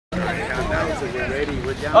All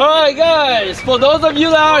right, guys. For those of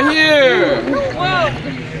you that are here,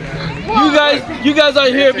 you guys are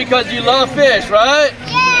here because you love fish, right?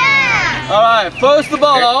 Yeah. All right. First of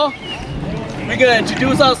all, we're gonna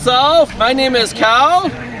introduce ourselves. My name is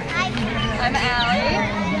Cal. I'm Allie.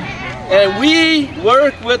 And we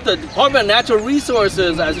work with the Department of Natural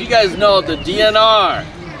Resources, as you guys know, the DNR.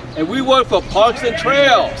 And we work for parks and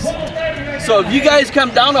trails. So if you guys come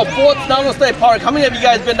down to Fort Snelling State Park, how many of you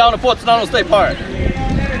guys been down to Fort Snelling State Park?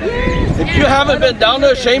 If you haven't been down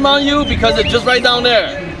there, shame on you, because it's just right down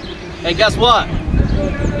there. And guess what?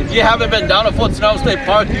 If you haven't been down to Fort Snelling State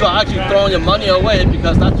Park, you are actually throwing your money away,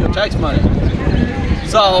 because that's your tax money.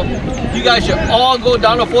 So you guys should all go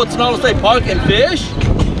down to Fort Snelling State Park and fish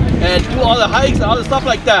and do all the hikes and all the stuff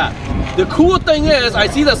like that. The cool thing is, I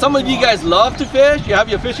see that some of you guys love to fish. You have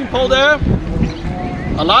your fishing pole there.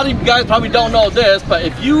 A lot of you guys probably don't know this, but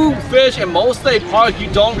if you fish in most state parks, you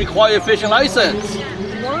don't require a fishing license.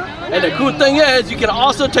 And the cool thing is, you can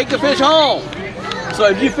also take the fish home. So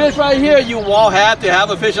if you fish right here, you won't have to have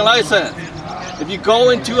a fishing license. If you go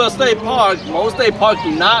into a state park, most state parks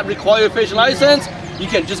do not require a fishing license. You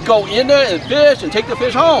can just go in there and fish and take the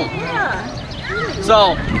fish home.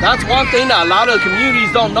 So that's one thing that a lot of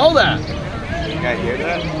communities don't know that. You guys hear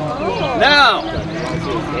that? Now,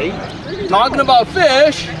 talking about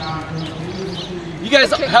fish, you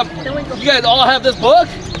guys all have this book?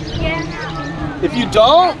 Yeah. If you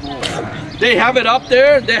don't, they have it up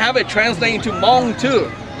there. They have it translated to Hmong too.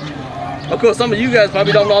 Of course, some of you guys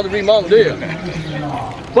probably don't know how to read Hmong, do you?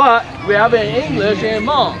 But we have it in English and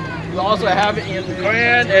Hmong. We also have it in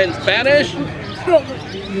Korean and Spanish.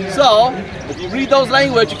 So, if you read those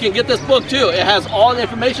languages, you can get this book too. It has all the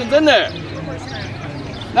information in there.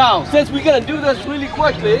 Now, since we're gonna do this really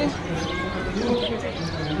quickly,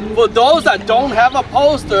 for those that don't have a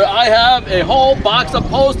poster, I have a whole box of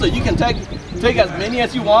posters. You can take as many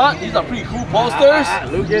as you want. These are pretty cool posters.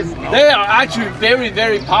 They are actually very,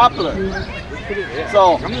 very popular.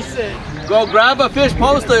 So, go grab a fish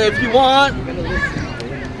poster if you want.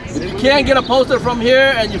 If you can't get a poster from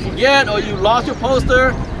here and you forget or you lost your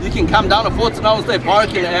poster, you can come down to Fort Snelling State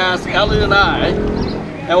Park and ask Elliot and I,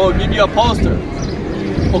 and we'll give you a poster.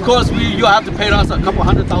 Of course, you'll have to pay us a couple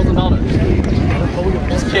 $100,000.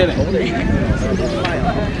 Just kidding.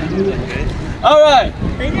 All right,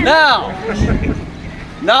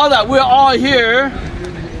 now that we're all here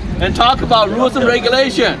and talk about rules and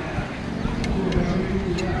regulation,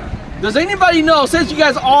 does anybody know, since you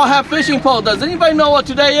guys all have fishing poles, does anybody know what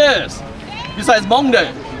today is? Besides Hmong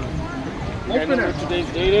Day. Opener. Today's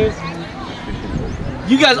date is?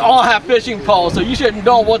 You guys all have fishing poles, so you should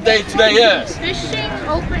know what day today is. Fishing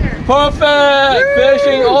opener. Perfect!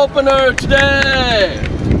 Fishing opener today.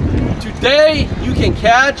 Today, you can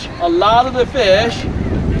catch a lot of the fish,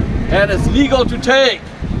 and it's legal to take,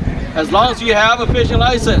 as long as you have a fishing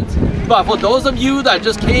license. But for those of you that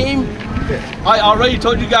just came, I already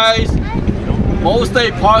told you guys, most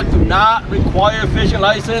state parks do not require a fishing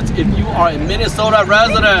license if you are a Minnesota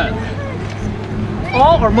resident.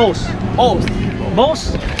 All or most? Most.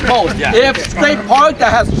 Most? Most. Yeah. If state park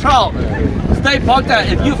that has trout, state park that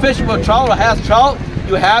if you fishing for trout or has trout,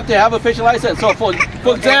 you have to have a fishing license. So for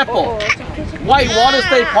example, Whitewater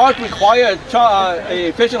State Park require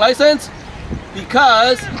a fishing license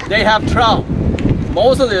because they have trout.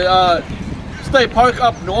 Most of the state park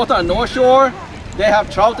up north on North Shore, they have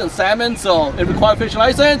trout and salmon, so it requires a fishing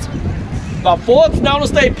license. But Fort Snelling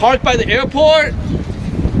State Park by the airport,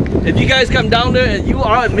 if you guys come down there and you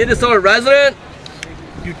are a Minnesota resident,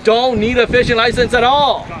 you don't need a fishing license at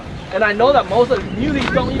all. And I know that most of the communities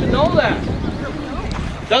don't even know that.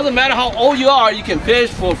 Doesn't matter how old you are, you can fish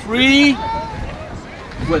for free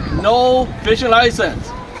with no fishing license.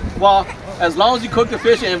 Well, as long as you cook the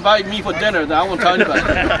fish and invite me for dinner, then I won't tell anybody.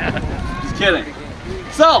 Just kidding.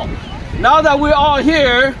 So, now that we're all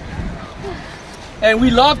here, and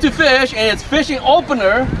we love to fish, and it's fishing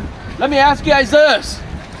opener, let me ask you guys this.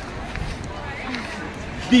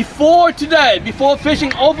 Before today, before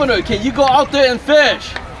fishing opener, can you go out there and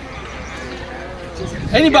fish?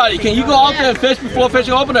 Anybody, can you go out there and fish before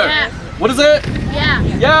fishing opener? Yes. What is it? Yeah.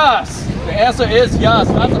 Yes. The answer is yes.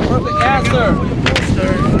 That's a perfect answer.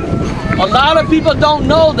 A lot of people don't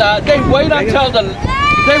know that. They wait until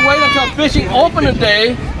fishing opener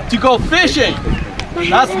day to go fishing.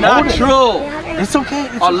 That's not true. It's okay.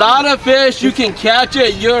 A lot of fish you can catch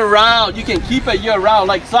it year round. You can keep it year round,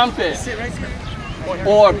 like sunfish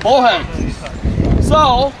or bowhead.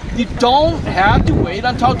 So you don't have to wait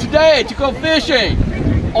until today to go fishing.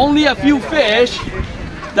 Only a few fish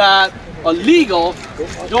that are legal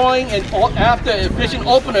during and after a fishing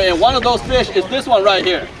opener, and one of those fish is this one right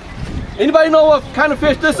here. Anybody know what kind of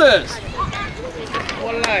fish this is?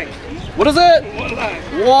 Walleye. What is it? Walleye.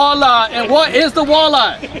 Walleye. And what is the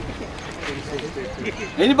walleye?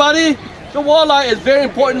 Anybody? The walleye is very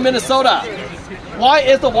important in Minnesota. Why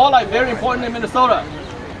is the walleye very important in Minnesota?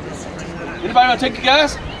 Anybody want to take a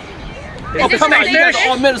guess? Oh, come on, you guys are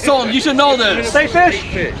all Minnesotans. You should know this. State fish?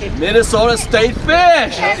 Minnesota state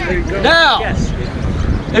fish. Now,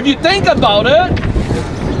 if you think about it,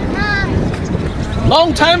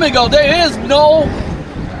 long time ago, there is no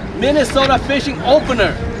Minnesota fishing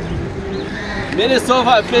opener.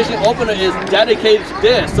 Minnesota fishing opener is dedicated to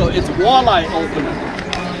this, so it's walleye opener.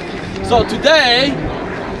 So today,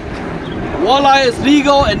 walleye is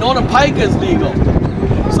legal and northern pike is legal.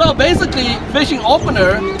 So basically, fishing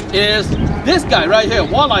opener is this guy right here,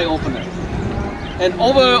 walleye opener. And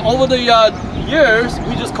over the years,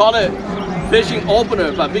 we just call it fishing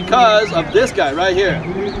opener, but because of this guy right here,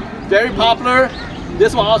 very popular.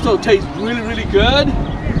 This one also tastes really, really good.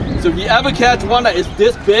 So if you ever catch one that is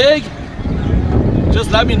this big, just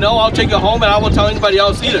let me know. I'll take it home and I won't tell anybody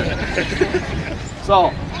else either.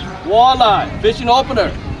 So, walleye, fishing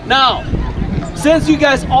opener. Now, since you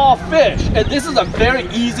guys all fish, and this is a very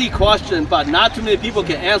easy question, but not too many people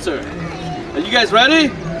can answer. Are you guys ready?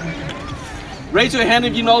 Raise your hand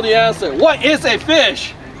if you know the answer. What is a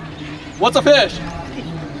fish? What's a fish?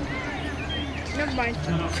 Never mind.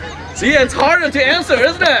 See, it's harder to answer,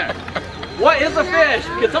 isn't it? What is a fish?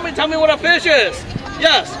 Can somebody tell me what a fish is?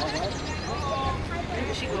 Yes.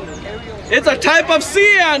 It's a type of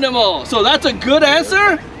sea animal. So that's a good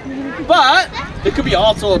answer. But it could be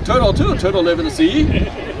also a turtle too. Turtle live in the sea.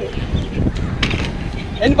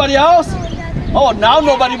 Anybody else? Oh, now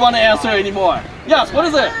nobody want to answer anymore. Yes, what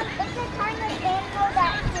is it?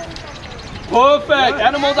 Perfect.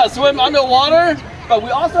 Animals that swim underwater. But we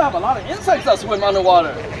also have a lot of insects that swim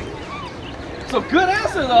underwater. So good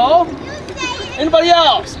answer though. Anybody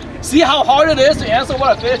else? See how hard it is to answer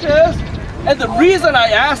what a fish is? And the reason I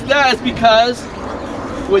ask that is because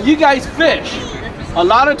when you guys fish, a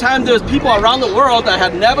lot of times there's people around the world that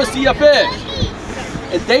have never seen a fish.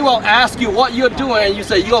 And they will ask you what you're doing and you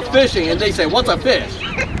say you're fishing and they say what's a fish?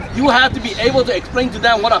 You have to be able to explain to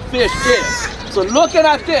them what a fish is. So looking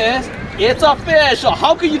at this, it's a fish. So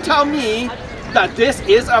how can you tell me that this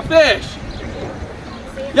is a fish?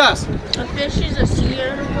 Yes? A fish is a sea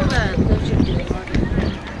animal that lives in the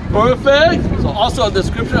water. Perfect. So also a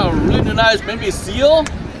description of a really nice maybe seal,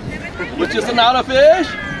 which is not a fish.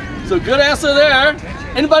 So good answer there.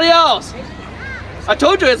 Anybody else? I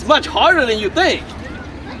told you it's much harder than you think.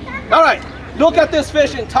 All right, look at this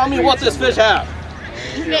fish and tell me what this fish has.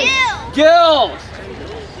 Gills.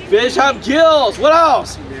 Fish have gills. What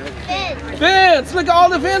else? Fins. Look at all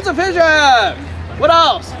the fins a fish have. What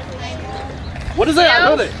else? What is it?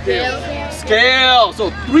 I know it. Scale.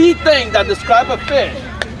 So 3 things that describe a fish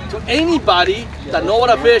to anybody that know what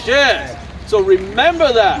a fish is. So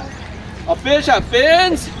remember that. A fish have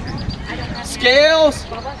fins, scales,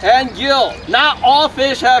 and gill. Not all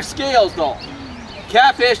fish have scales though.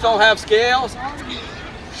 Catfish don't have scales.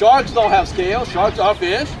 Sharks don't have scales. Sharks are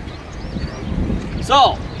fish.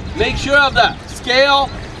 So make sure of that. Scale,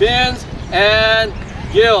 fins, and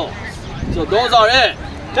gills. So those are it.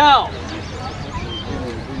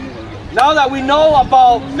 Now that we know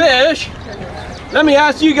about fish, let me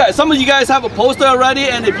ask you guys. Some of you guys have a poster already,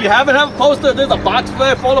 and if you haven't have a poster, there's a box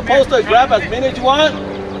there full of posters. Grab as many as you want.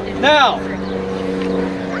 Now,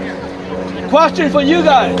 question for you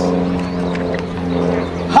guys.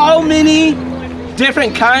 How many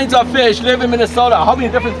different kinds of fish live in Minnesota? How many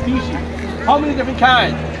different species? How many different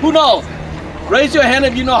kinds? Who knows? Raise your hand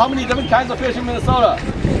if you know how many different kinds of fish in Minnesota.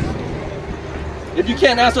 If you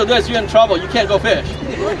can't answer this, you're in trouble. You can't go fish.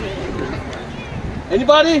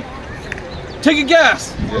 Anybody? Take a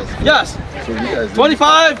guess. Yes.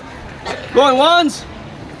 25? Going once?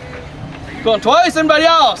 Going twice? Anybody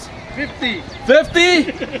else? 50.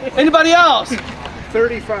 50? Anybody else?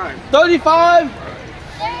 35. 35?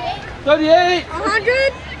 38?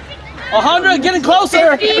 100? 100? Getting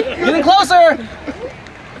closer. 50. Getting closer.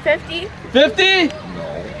 50? 50?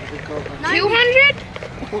 200?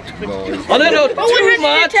 Oh, no, too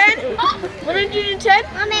much. 110?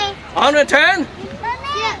 110?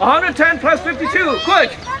 110 plus 52.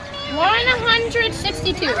 Quick.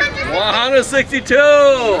 162. 162.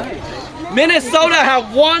 Minnesota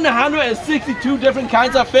have 162 different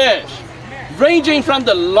kinds of fish. Ranging from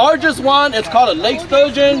the largest one, it's called a lake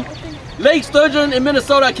sturgeon. Lake sturgeon in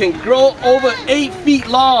Minnesota can grow over 8 feet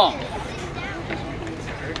long.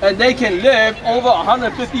 And they can live over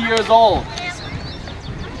 150 years old.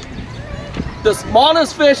 The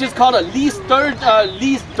smallest fish is called a least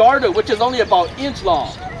darter, which is only about 1 inch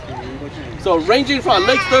long. So ranging from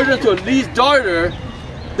Lake Sturgeon to Lee's Darter,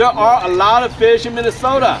 there are a lot of fish in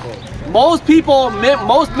Minnesota. Most people,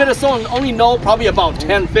 most Minnesotans only know probably about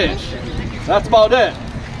 10 fish. That's about it.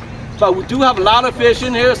 But we do have a lot of fish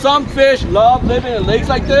in here. Some fish love living in lakes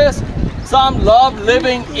like this. Some love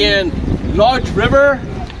living in large river.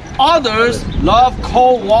 Others love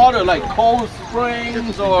cold water like cold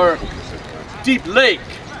springs or deep lake.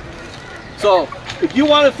 So if you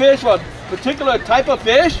want to fish for a particular type of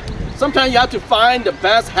fish, sometimes you have to find the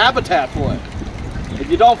best habitat for it. If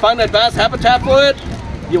you don't find the best habitat for it,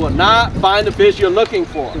 you will not find the fish you're looking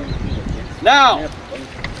for. Now,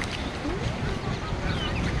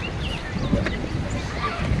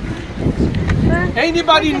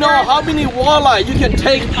 anybody know how many walleye you can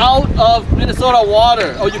take out of Minnesota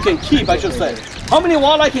water, or you can keep, I should say? How many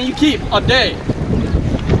walleye can you keep a day?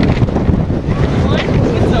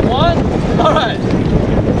 Is it one? All right.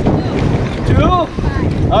 Two?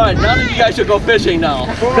 All right, none of you guys should go fishing now.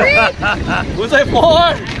 Was it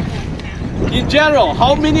 4? In general,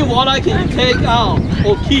 how many walleye can you take out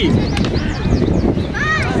or keep?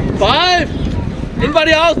 5?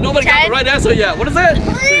 Anybody else? Nobody got the right answer yet. What is it?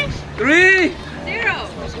 3?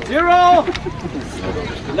 0?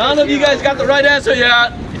 None of you guys got the right answer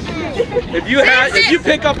yet. If you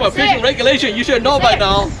pick up a fishing regulation, you should know by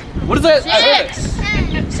now. What is it?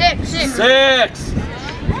 6.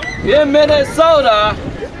 In Minnesota,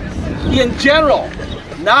 in general,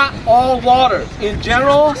 not all waters, in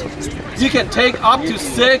general, you can take up to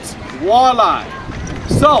 6 walleye.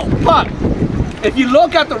 So, but if you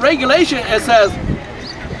look at the regulation, it says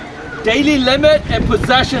daily limit and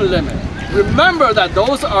possession limit. Remember that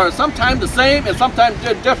those are sometimes the same and sometimes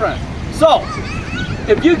they're different. So,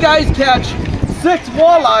 if you guys catch 6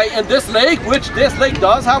 walleye in this lake, which this lake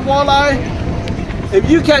does have walleye, if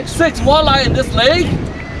you catch 6 walleye in this lake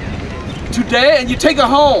today and you take it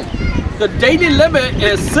home, the daily limit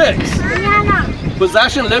is 6.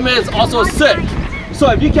 Possession limit is also 6. So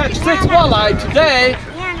if you catch 6 walleye today,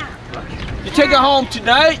 you take it home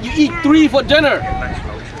tonight, you eat 3 for dinner.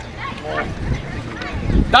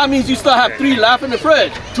 That means you still have 3 left in the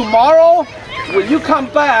fridge. Tomorrow, when you come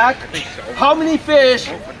back, how many fish,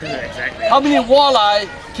 how many walleye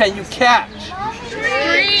can you catch?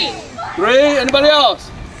 3. Anybody else?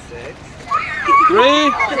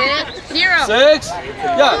 3? 0. 6?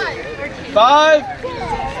 Yeah. 5?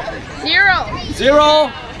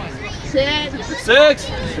 0. 6.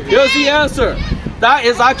 Here's the answer. That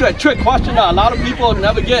is actually a trick question that a lot of people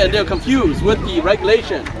never get, and they're confused with the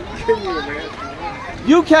regulation.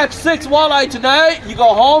 You catch 6 walleye tonight, you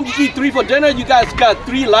go home, you eat 3 for dinner, you guys got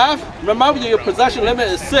 3 left. Remember, your possession limit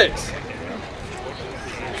is 6.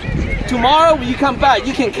 Tomorrow when you come back,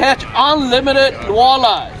 you can catch unlimited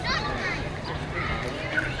walleye.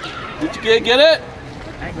 Did you get it?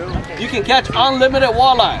 You can catch unlimited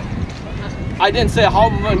walleye. I didn't say how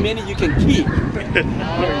many you can keep.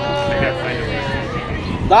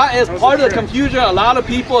 That is part of the confusion a lot of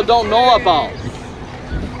people don't know about.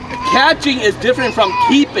 Catching is different from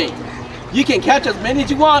keeping. You can catch as many as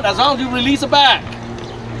you want as long as you release it back.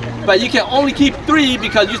 But you can only keep 3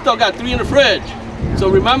 because you still got 3 in the fridge. So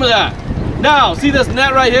remember that. Now, see this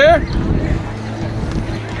net right here?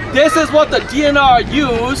 This is what the DNR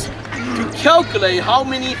use to calculate how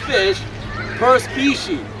many fish per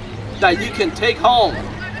species that you can take home.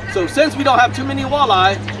 So since we don't have too many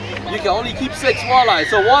walleye, you can only keep 6 walleye.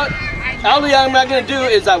 So what Ellie and I are going to do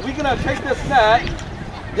is that we're going to take this net.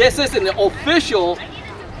 This is an official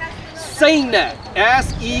seine net,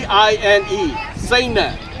 S-E-I-N-E, seine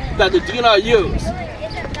net that the DNR use.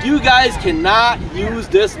 You guys cannot use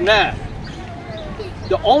this net.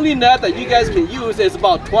 The only net that you guys can use is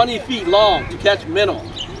about 20 feet long to catch minnow.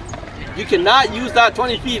 You cannot use that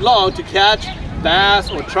 20 feet long to catch bass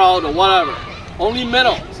or trout or whatever. Only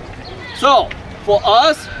minnows. So for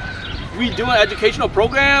us, we do an educational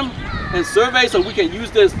program and survey so we can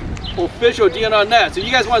use this official DNR net. So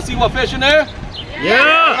you guys want to see what fish in there?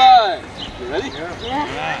 Yeah! Alright. You ready?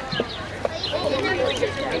 Yeah.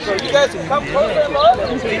 So you guys can come closer and look.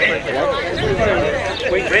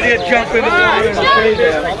 Ready to jump in the water and stay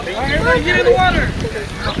there. Everybody get in the water.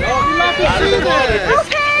 You like to see that.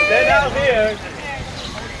 Okay. Stay down here.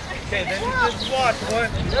 Okay, then you just watch, boy.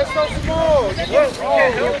 They're so small. Okay,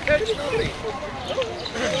 don't catch slowly.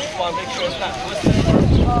 Just want to make sure it's not twisted.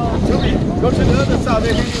 Go to the other side.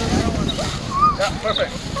 Yeah,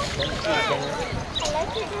 perfect.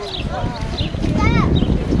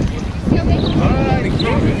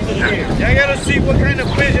 I gotta see what kind of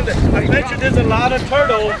fish is it. I bet you there's a lot of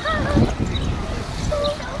turtles.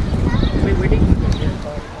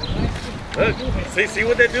 Look, see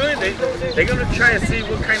what they're doing? They're going to try and see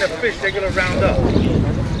what kind of fish they're going to round up.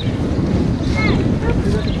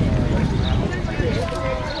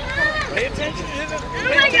 Pay attention to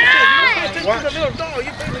the little dog.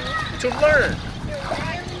 You pay to learn.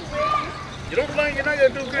 You don't learn, you're not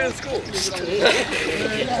going to do good in school.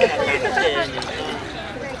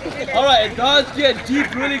 All right, it does get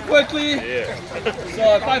deep really quickly. Yeah.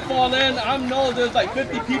 So if I fall in, I know there's like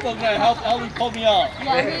 50 people gonna help Ellie pull me out.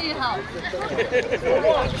 Yeah, I need help.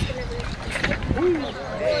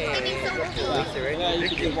 Yeah, you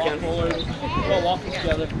can just walk forward. We're all walking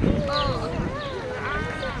together.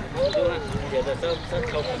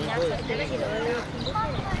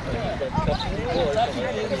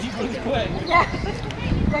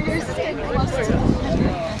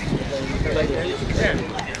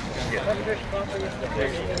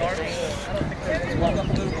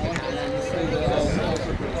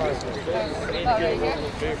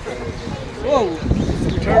 Whoa!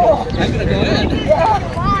 I'm gonna go in.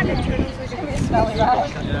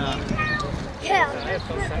 Yeah.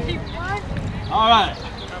 All right.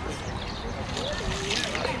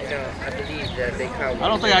 I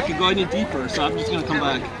don't think I can go any deeper, so I'm just gonna come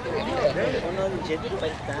back.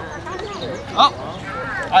 Oh!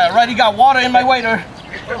 I already got water in my waiter.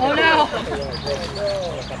 Oh no!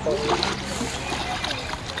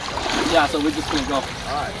 Yeah, so we're just gonna go.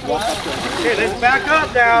 Alright, walk up there. Okay, let's back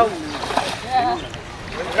up now. Yeah.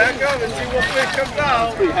 Let's back up and see what fish comes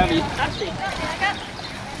out. Pretty heavy.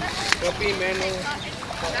 Copy menu.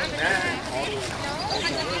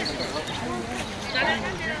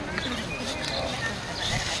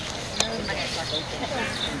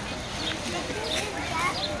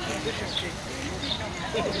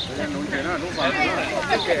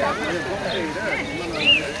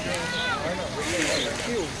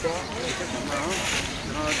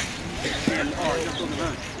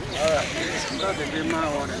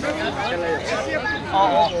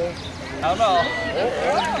 Oh, I don't know.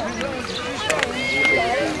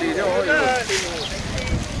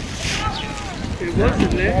 It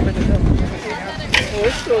wasn't there. Oh,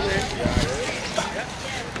 it's still there.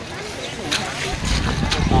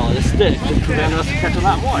 Oh, this stick should prevent us from catching a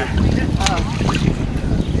lot more.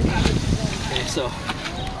 Okay, so.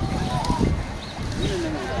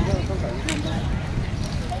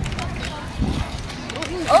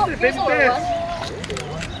 Oh, here's what it was.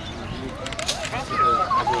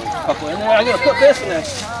 Couple in there. I'm gonna put this in there.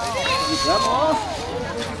 You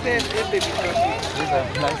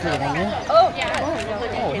grab them all? Oh,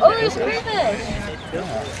 oh, there's crayfish.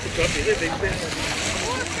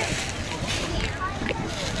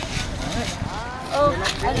 Oh,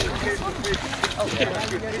 I didn't this one.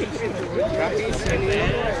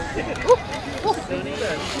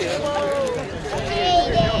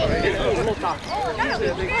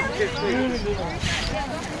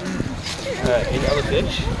 Any other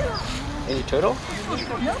fish? Any turtle?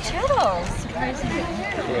 No turtles. Surprisingly.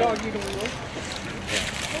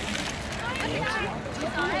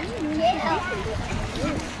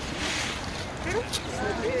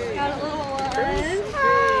 Got a little one.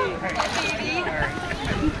 Baby.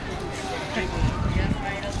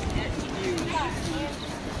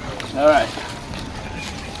 All right.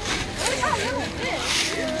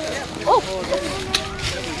 Oh.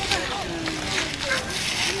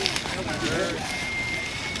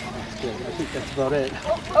 I think that's about it.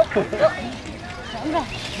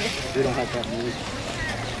 We don't have that many.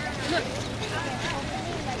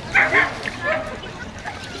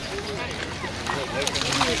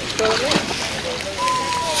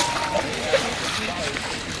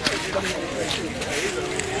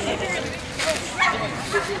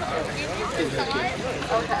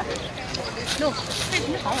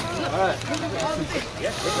 Alright.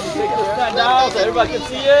 Stand down so everybody can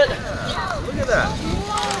see it. Look at that.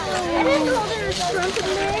 I didn't know there was shrimp in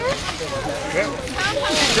there.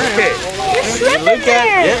 Okay. There's shrimp in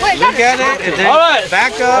there. Wait, Look at it. And then Alright.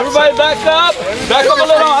 back up. Everybody back up. Back up a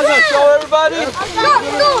little. I'm going to show everybody. No,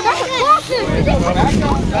 that's a crawfish. Back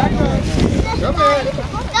up. Come in.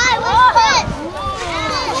 Guy, what's this?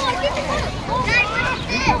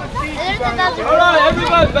 Alright,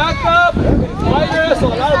 everybody back up. Wider so a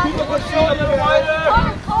lot of people can see a little wider.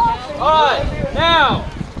 Alright, now.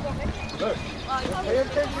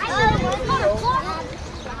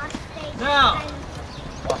 Now.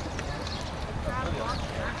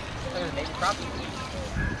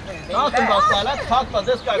 Talking about that, let's talk about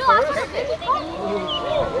this guy first.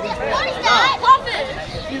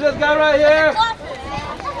 See this guy right here?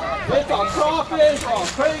 It's a crawfish or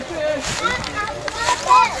crayfish.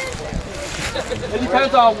 It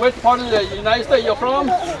depends on which part of the United States you're from.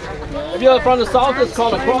 If you're from the south, it's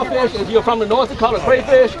called a crawfish. If you're from the north, it's called a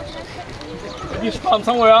crayfish. If you're from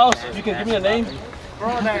somewhere else, you can give me a name.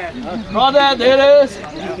 Crawdad, there it is.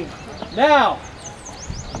 Now,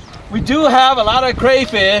 we do have a lot of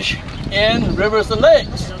crayfish in rivers and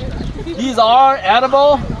lakes. These are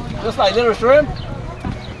edible, just like little shrimp.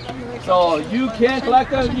 So you can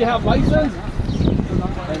collect them if you have license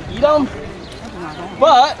and eat them.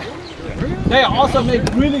 But they also make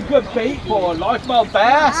really good bait for largemouth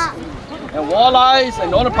bass and walleyes and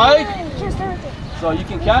northern pike. So you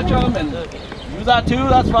can catch them and use that too,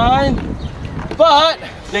 that's fine. But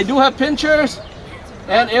they do have pinchers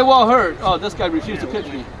and it will hurt. Oh, this guy refused to pinch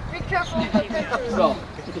me. So,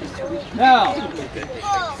 now,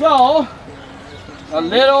 a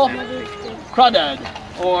little crawdad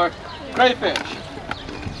or crayfish.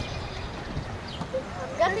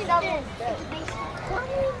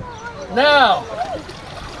 Now,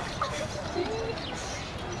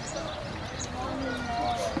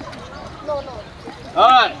 all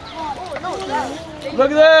right,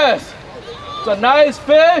 look at this. It's a nice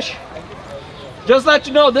fish. Just let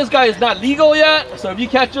you know, this guy is not legal yet. So if you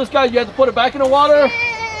catch this guy, you have to put it back in the water.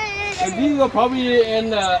 It's legal probably in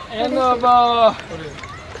the end of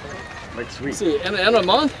end of the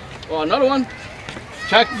month or another one.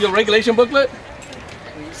 Check your regulation booklet.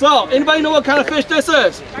 So, anybody know what kind of fish this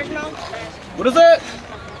is? What is it?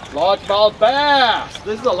 Largemouth bass.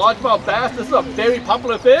 This is a largemouth bass. This is a very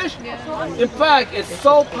popular fish. In fact, it's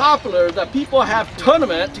so popular that people have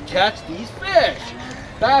tournaments to catch these fish.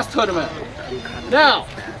 Bass tournament. Now,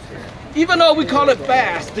 even though we call it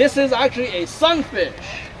bass, this is actually a sunfish.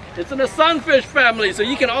 It's in the sunfish family, so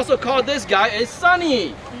you can also call this guy a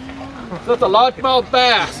sunny. So it's a largemouth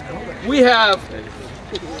bass. We have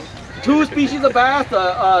two species of bass,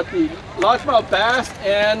 the largemouth bass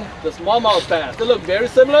and the smallmouth bass. They look very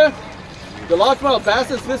similar. The largemouth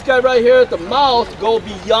bass is this guy right here. The mouth goes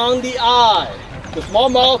beyond the eye. The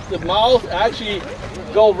smallmouth, the mouth actually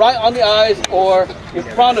go right on the eyes or in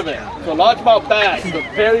front of it. So largemouth bass is a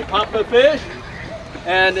very popular fish.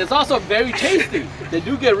 And it's also very tasty. They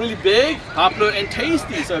do get really big, popular, and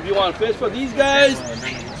tasty. So if you want to fish for these guys,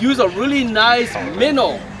 use a really nice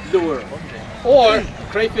minnow lure. Or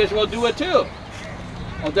crayfish will do it too.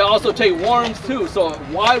 Or they also take worms too. So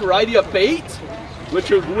a wide variety of bait, which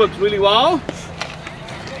works really well.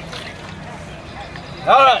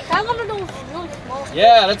 All right. I want those really small.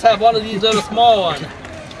 Yeah, let's have one of these little small ones.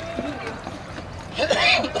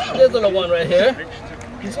 There's a little one right here.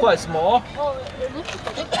 He's quite small.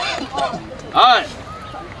 Alright.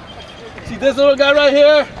 See this little guy right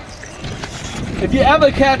here? If you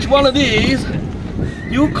ever catch one of these,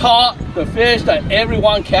 you caught the fish that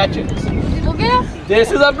everyone catches.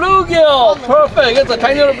 This is a bluegill. Perfect. It's a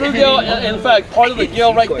tiny little bluegill. In fact, part of the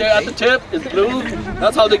gill right there at the tip is blue.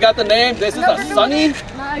 That's how they got the name. This is a sunny,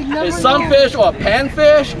 a sunfish or a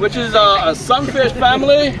panfish, which is a sunfish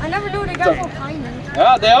family. I never knew they got so tiny.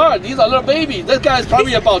 Yeah, they are. These are little babies. This guy is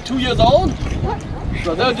probably about 2 years old.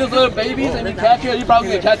 So they're just little babies, and you catch here, you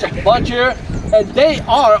probably can catch a bunch here. And they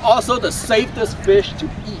are also the safest fish to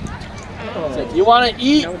eat. So if you want to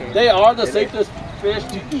eat, they are the safest fish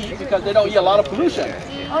to eat because they don't eat a lot of pollution.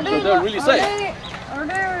 So they're really safe. Are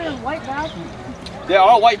there white bass? There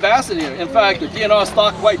are white bass in here. In fact, the DNR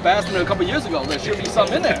stocked white bass in there a couple years ago. There should be some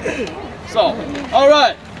in there. So, all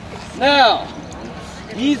right. Now,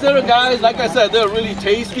 these little guys, like I said, they're really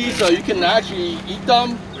tasty, so you can actually eat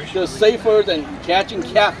them. They're safer than catching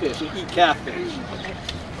catfish. You eat catfish.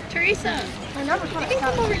 Teresa, I never caught a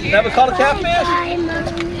catfish. You never caught a catfish?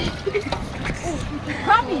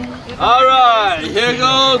 All right, here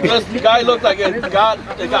goes. This guy looks like it got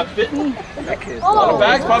bitten on the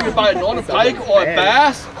back, probably by a northern pike or a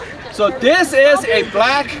bass. So this is a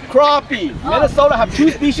black crappie. Minnesota have two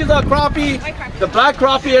species of crappie, the black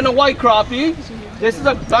crappie and the white crappie. This is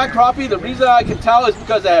a black crappie. The reason I can tell is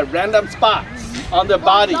because they have random spots on their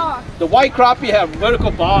body. The white crappie have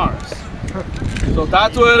vertical bars. So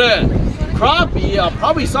that's what it is. Crappie are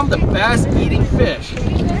probably some of the best eating fish.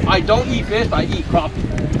 I don't eat fish, but I eat crappie.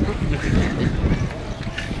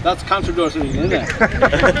 That's controversial, isn't it?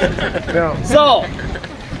 No. So,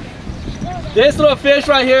 this little fish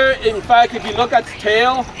right here, in fact, if you look at its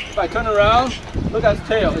tail, if I turn around, look at its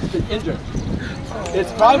tail, it's been injured.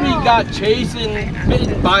 It's probably got chased and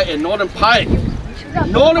bitten by a northern pike.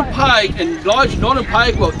 Northern pike and large northern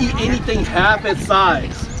pike will eat anything half its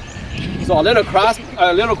size. So a little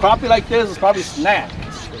crappie like this is probably snack.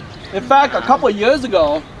 In fact, a couple of years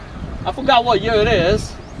ago, I forgot what year it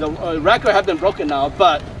is. The record has been broken now,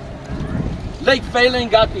 but Lake Phelan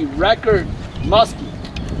got the record muskie.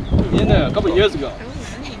 in there a couple of years ago.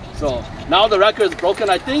 So now the record is broken.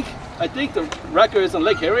 I think the record is in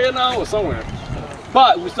Lake Harriet now or somewhere.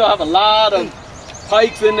 But we still have a lot of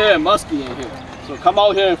pikes in there and muskie in here. So come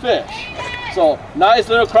out here and fish. So nice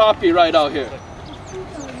little crappie right out here.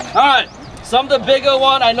 All right, some of the bigger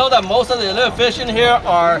one. I know that most of the little fish in here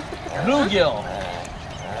are bluegill.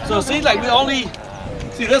 So it seems like we only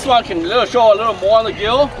see this one can show a little more on the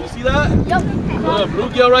gill. You see that? Yep. A little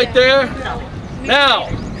bluegill right there. Now,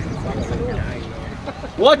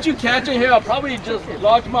 what you catch in here are probably just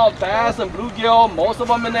largemouth bass and bluegill, most of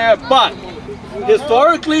them in there. But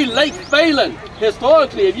historically, Lake Phelan,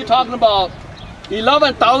 historically, if you're talking about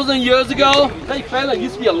 11,000 years ago, Lake Phelan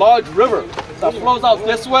used to be a large river that flows out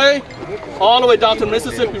this way, all the way down to the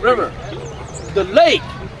Mississippi River. The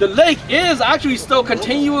lake is actually still a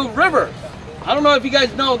continual river. I don't know if you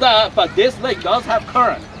guys know that, but this lake does have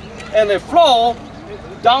current. And they flow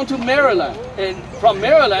down to Maryland. And from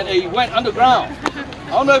Maryland, it went underground. I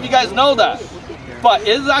don't know if you guys know that. But it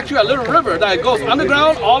is actually a little river that goes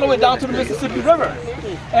underground all the way down to the Mississippi River.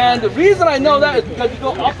 And the reason I know that is because you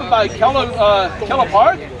go up by Keller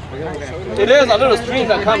Park, it is a little stream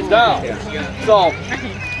that comes down. So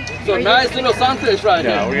nice little sunfish right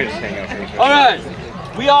here. We're just hang out. All right.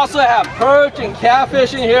 We also have perch and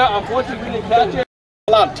catfish in here. Unfortunately, we didn't catch it.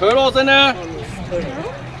 A lot of turtles in there.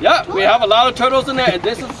 Yeah, we have a lot of turtles in there, and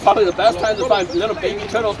this is probably the best time to find little baby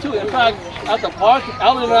turtles too. In fact, at the park,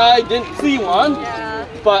 Alan and I didn't see one,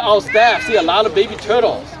 but our staff see a lot of baby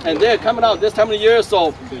turtles, and they're coming out this time of the year.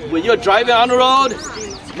 So when you're driving on the road,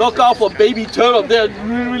 look out for baby turtles. They're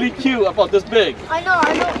really, really cute, about this big. I know.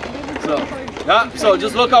 So, yeah, so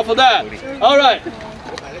just look out for that. All right.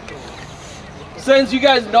 Since you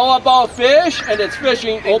guys know about fish and it's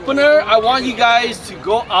fishing opener, I want you guys to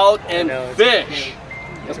go out and fish.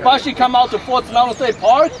 Especially come out to Fort Sonoma State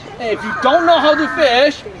Park. And if you don't know how to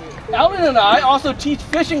fish, Alan and I also teach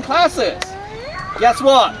fishing classes. Guess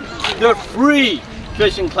what? They're free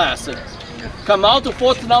fishing classes. Come out to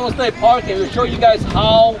Fort Sonoma State Park and we'll show you guys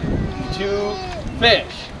how to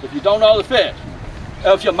fish. If you don't know how to fish.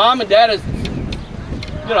 If your mom and dad is,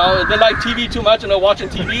 you know, they like TV too much and they're watching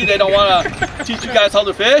TV, they don't want to teach you guys how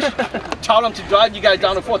to fish, tell them to drive you guys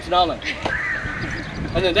down to Fort Sonoma.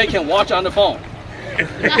 And then they can watch on the phone. Oh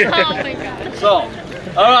my God. So,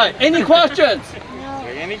 all right, any questions?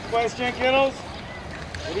 Any question, kiddos?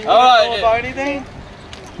 What do you All right. know about anything?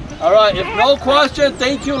 All right, if no question,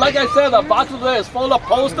 thank you. Like I said, the box there is full of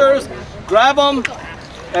posters. Grab them.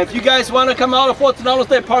 And if you guys want to come out of Fort Sonoma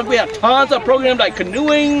State Park, we have tons of programs like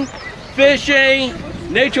canoeing, fishing,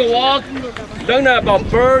 nature walk, learning about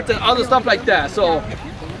birds and other stuff like that. So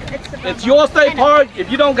it's your state park. If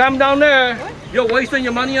you don't come down there, you're wasting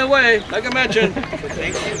your money away, like I mentioned.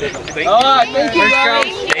 All right, thank you guys.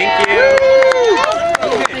 Thank you.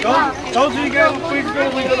 Okay, told you guys please go.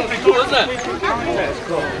 What is that?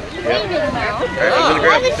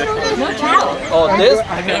 Alright, Oh, this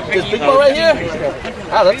big one right here?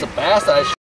 Ah, that's a bass.